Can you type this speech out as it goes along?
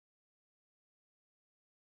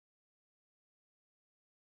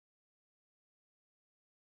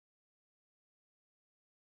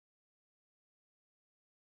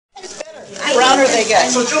browner they get?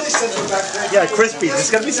 Yeah, crispy. There's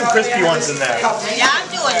got to be some crispy ones in there. Yeah, I'm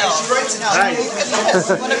doing those. Nice.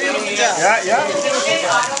 What a beautiful job. Yeah.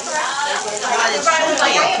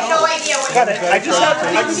 God, I just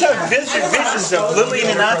have visions of Lillian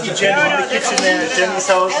and Auntie Jenny in the kitchen there at Jenny's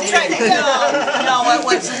house. That's right. No, it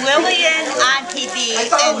was Lillian, Auntie B,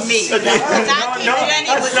 and me. Auntie Jenny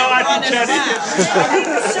was running around.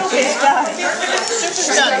 Soup is done. Soup is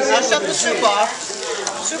done. I'll shut the soup off.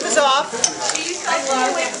 Soup is off.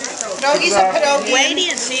 Pierogies and pierogies. Wait till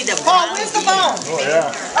you see the bone. Paul, where's the bone? Oh, yeah.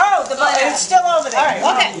 Oh, the bone. It's still over there. Okay.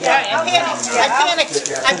 All right. I panicked.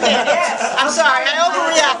 I'm sorry. I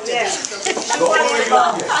overreacted.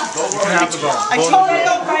 I totally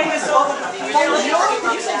overreacted.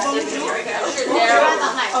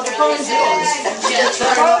 Oh, the bone's yours.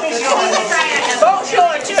 Bone's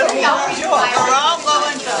yours, too. We're all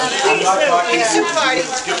going to the pea soup party.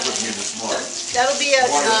 That'll be a,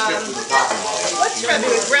 what's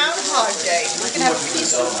February? Groundhog Day. We're going to have a pea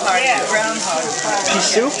soup party. Yeah. Groundhog party. Pea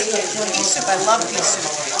soup? Pea soup. I love pea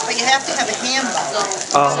soup. But you have to have a ham bone.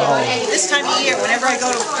 Oh. This time of year, whenever I go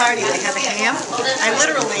to a party and they have a ham, I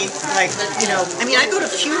literally, like, you know, I mean, I go to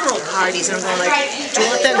funeral parties and I'm going like, do you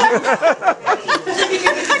want that ham?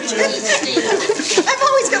 I've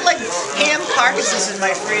always got, like, ham carcasses in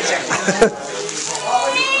my freezer.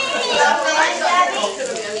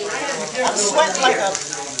 I'm sweating like a...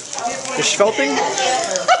 You're sculpting?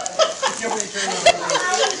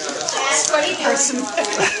 Sweaty person.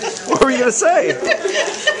 What were you going to say?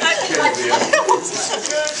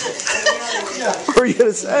 What were you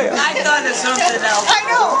going to say? I thought of something else. I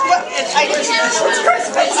know. It's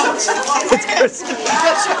Christmas.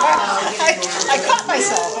 I caught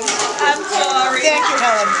myself. I'm sorry. Thank you,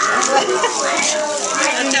 Helen.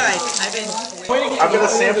 That's all right. I'm going to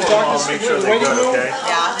sample them all and make sure they're good, okay?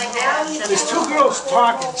 Yeah. There's two girls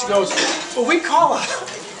talking. She goes, well, we call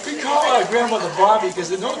our grandmother Bobby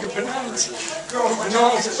because no one can pronounce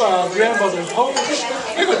grandmother in Polish.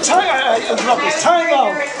 I go, time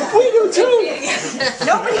out. We do too.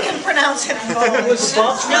 Nobody can pronounce it in Polish.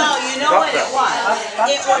 No, you know what it was?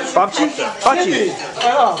 It was Bobchi?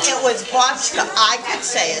 It was Bobchka. I could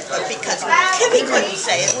say it, but because Kimmy couldn't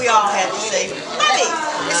say it, we all had to say, Honey,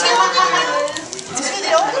 is he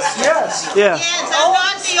the oldest? Yes. Yeah. Yes, I'm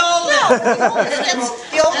not the oldest.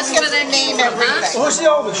 The oldest gets to name everything. Who's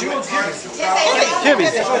the oldest? You and Kimmy. Kimmy.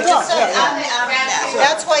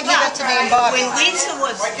 That's why he got to name Bobby. When Lisa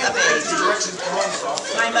was a baby,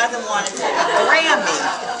 my mother wanted to Grammy,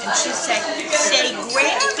 and she'd say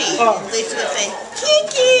Grammy. Lisa would say,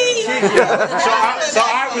 Kiki. So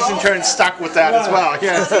I was in turn stuck with that as well.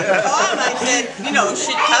 Yeah. Mom, I said, you know,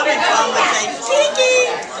 she'd come and mom would say,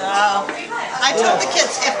 Kiki. I told the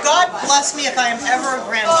kids, if God bless me if I am ever a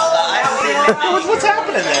grandmother, I will be What's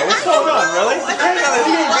happening there? What's going on, really?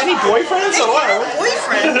 Any boyfriends or what?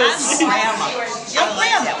 boyfriend. I'm grandma. Your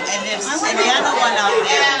grandma. And the other one up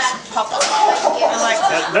there is Papa. I'm like,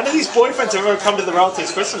 None of these boyfriends have ever come to the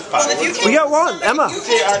relatives' Christmas party. we got one, Emma.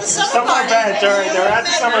 Some are bad. They're at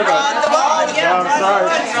the summer event. I'm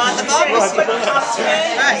sorry. You're on the bus.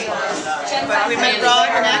 Right. But we met Ron,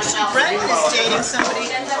 and actually Brent is dating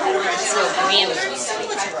somebody.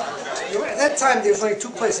 At that time, there was only two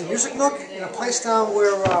places, Music Nook and a place down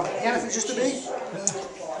where Hannaford's used to be.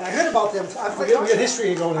 And I heard about them. We got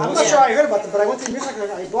history going on. I'm not sure I heard about them, but I went to Music Nook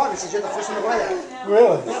and I bought it. It says you're the first one to buy that.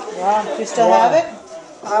 Really? Do you still have it?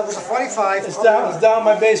 It was a 45. It's down in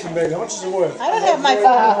my basement, baby. How much is it worth? I don't have my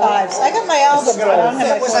 45s. I got my album, but I don't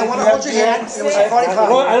have my 45s. I want to hold your hand. It was a 45.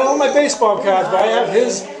 I don't have my baseball cards, but I have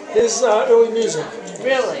his early music.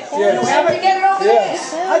 Really? Yes. Yes.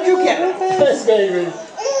 How'd you get it? Hey, baby.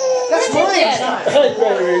 That's mine. Hey,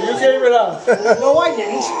 baby. You gave it up. No, I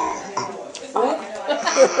didn't.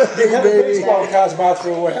 You had the baseball cards about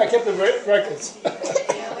threw away. I kept the records.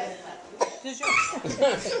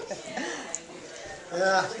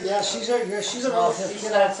 Yeah, she's a relative.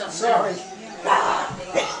 Sorry.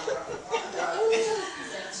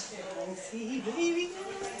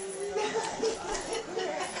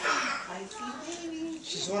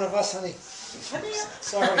 She's one of us, honey.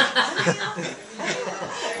 Sorry.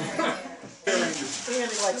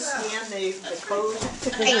 And like scan the code.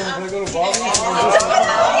 Can I go to Bobby?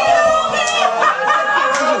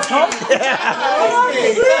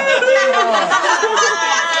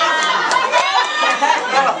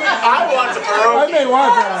 I want the pierogi. I may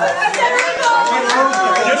want that.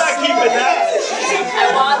 You're not keeping that.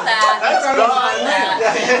 I want that. That's gone.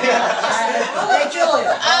 Hey,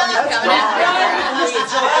 Julia.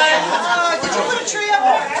 Did you put a tree up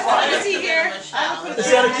there? Is he here? Is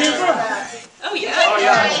that a keeper? Oh, yeah. Oh,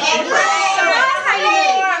 yeah.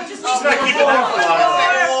 She's not keeping that.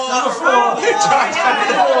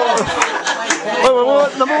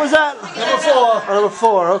 What number was that? Number 4. Oh, number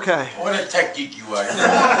 4, okay. What a tech geek you are. I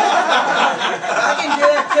can do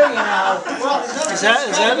that too, you know. Is that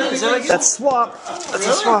again? That's swap. That's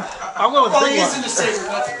a swap. I'm going with big one. in the same.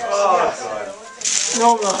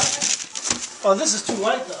 No, oh, this is too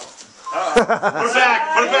light though. Put it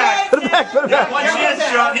back. Put it back. Put it back, put it back. One chance,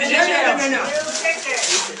 John. Here's your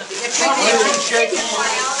chance.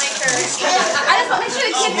 I just want to make sure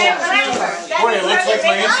the kids remember. Boy, it looks like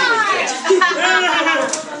my insulin kit.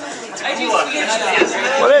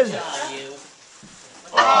 What is it?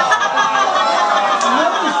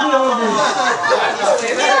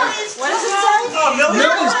 What does it say?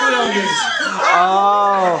 Millie's pierogies.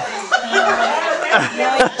 Oh.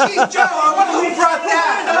 Gee, Joe, I wonder who brought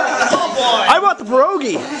that. I bought the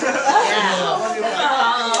pierogi.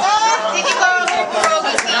 Did you borrow some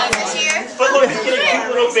pierogies this year? But look, he's getting a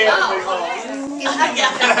cute little band.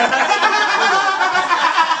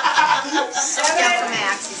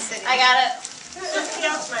 I got it.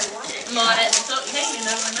 I'm on it.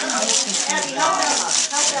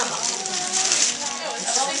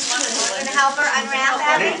 Gonna help her unwrap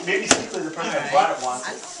that? Maybe secretly the person that bought it wants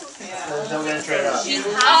it. Then we're going to trade up.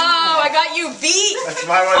 Oh, I got you beat. That's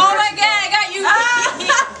my one. Oh my god, I got you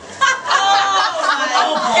beat.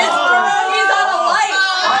 It's pierogies on a light.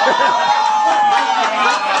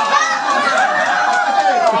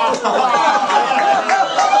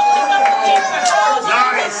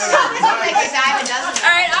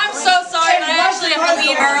 Alright, I'm so sorry, but I actually have to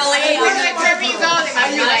leave early. Wherever you go, they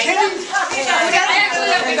might be like, I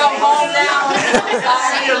actually have to go home now.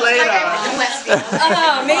 See you later.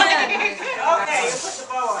 Oh, man. Okay, you put the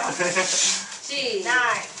bow on. Jeez. 9.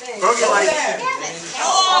 Broke your lights.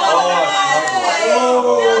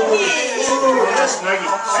 Snuggie.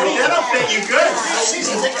 See, that'll fit you good.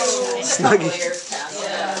 Snuggie.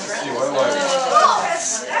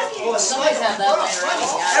 Somebody's have that line already.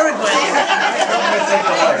 Everybody.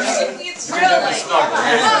 It's really.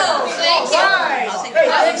 Oh, thank you.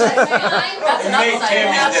 That's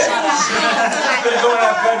another side.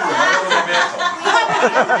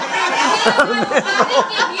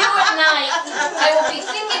 You at night. I will be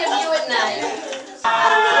thinking of you at night.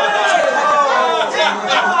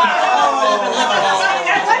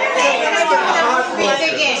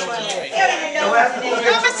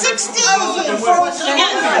 Number 16.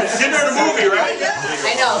 Dinner and a movie, right?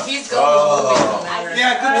 I know, he's going to the movie no matter.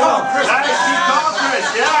 Yeah, good call, Chris. Nice, good call, Chris.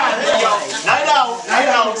 Yeah, there you go. Night out. Night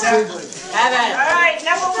out. All right,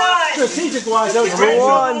 number 1. Strategic wise, that was Great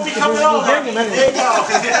great. movie coming over. There you go.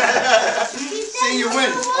 See you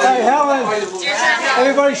win. Hey, Helen.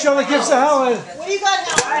 Everybody show the gifts to Helen. What do you got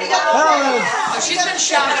now? What do you got? Helen. She's been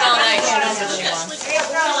shopping all night. She knows what she wants.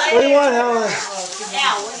 What do you want, Helen?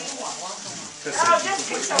 Now, what do you want? Oh, just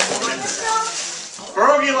pick something.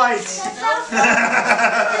 Pierogi lights. Hey,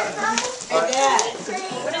 Dad.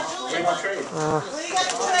 What do you got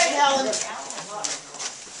to trade, Helen?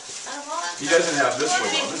 He doesn't have this one.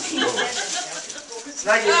 This is yours.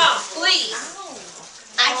 Snuggie. Oh, please.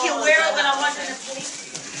 I can wear it when I want to play.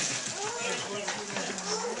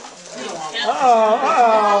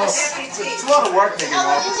 Uh-oh. It's a lot of work making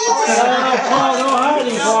all this. Paul, no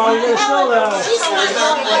hiding, Paul. You gotta show that.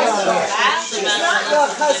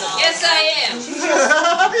 Yes, I am.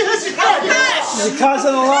 Your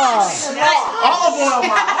cousin-in-law. Olive oil,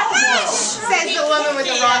 man. Says the woman with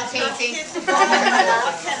the wrong painting.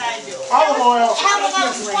 Olive oil. How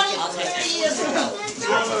about 20, 30 years ago?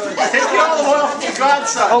 Take the olive oil from your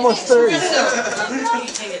godson. Almost 30.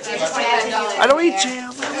 I don't eat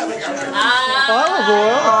jam. Olive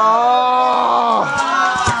oil.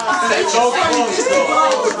 It's so close, though.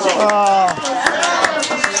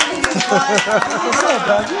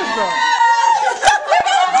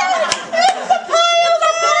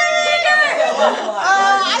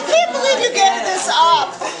 I can't believe you gave this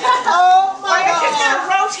up. Oh my God. It's going to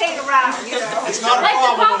rotate around, you know. It's not a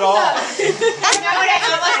problem at all.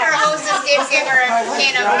 Her hostess did give her a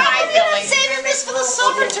can of pie filling. Saving this for the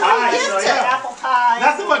summer to Pie, gift so it. yeah. Apple pie.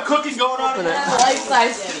 Nothing but cooking going on in there.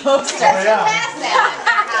 Life-size toaster. Yeah. Pass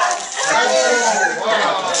that. You're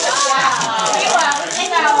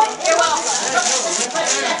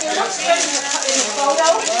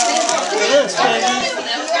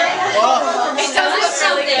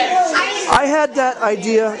I had that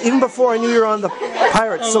idea even before I knew you were on the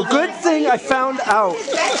Pirates. So good thing I found out.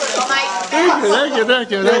 Thank you.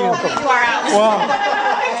 Wow.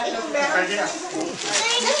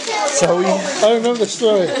 So we. I remember the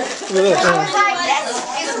story. Look at this.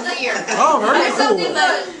 Oh, very cool.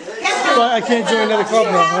 But I can't join another club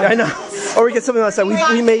now. Huh? I know. Or we get something like that.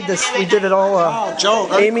 We made this. We did it all. Joe,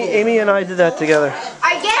 Amy and I did that together.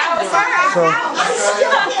 So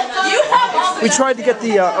we tried to get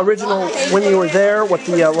the original when you were there, what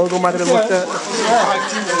the logo might have been looked at.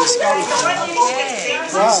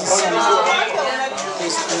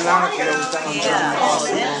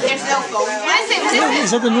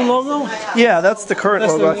 Is that the new logo? Yeah, that's the current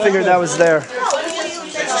logo. I figured that was there.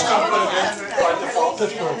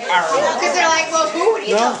 Because they're like, well, who would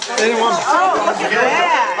you No, they didn't want me. Oh, look at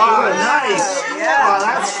that. Oh, nice. Yeah. Oh,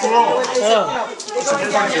 that's cool. Yeah.